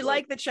challenge. You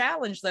like the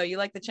challenge, though. You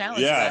like the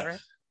challenge, yeah.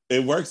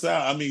 It works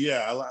out. I mean,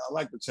 yeah, I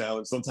like the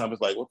challenge. Sometimes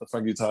it's like, what the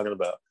fuck are you talking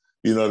about?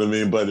 You know what I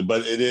mean? But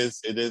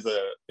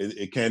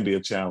it can be a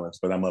challenge,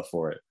 but I'm up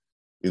for it.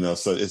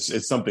 So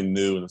it's something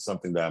new, and it's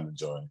something that I'm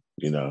enjoying.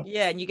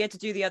 Yeah, and you get to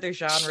do the other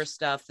genre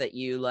stuff that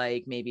you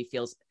like. Maybe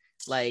feels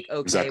like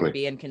would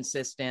be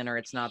inconsistent, or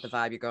it's not the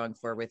vibe you're going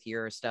for with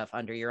your stuff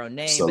under your own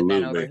name. Absolutely. But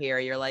then over here,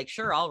 you're like,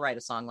 sure, I'll write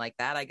a song like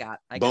that. I got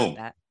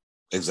that.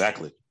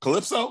 Exactly.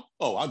 Calypso?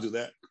 Oh, I'll do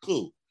that.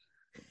 Cool.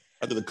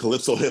 I did a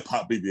Calypso hip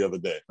hop beat the other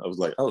day. I was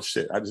like, oh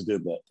shit, I just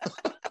did that.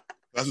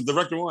 That's what the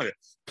director wanted.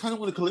 Kind of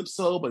want a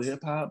Calypso, but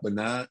hip hop, but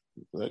not.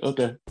 Like,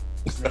 okay.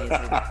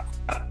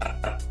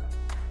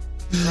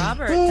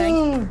 Robert,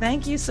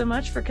 thank you so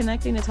much for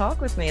connecting to talk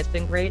with me. It's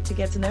been great to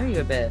get to know you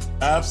a bit.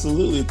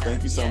 Absolutely.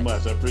 Thank you so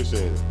much. I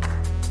appreciate it.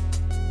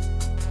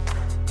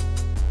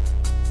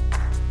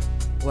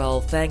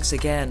 Well, thanks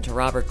again to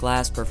Robert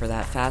Glasper for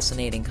that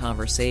fascinating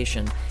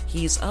conversation.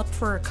 He's up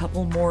for a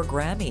couple more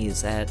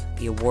Grammys at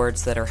the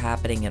awards that are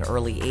happening in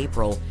early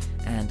April,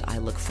 and I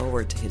look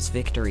forward to his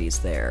victories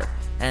there.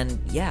 And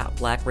yeah,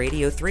 Black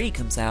Radio 3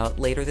 comes out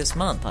later this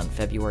month on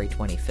February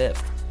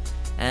 25th.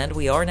 And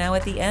we are now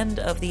at the end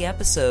of the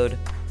episode.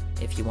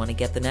 If you want to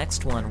get the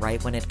next one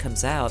right when it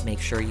comes out,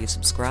 make sure you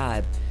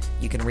subscribe.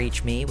 You can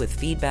reach me with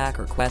feedback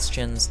or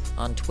questions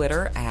on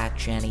Twitter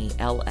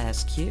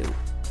 @JennyLSQ.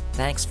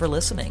 Thanks for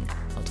listening.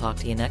 I'll talk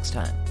to you next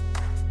time.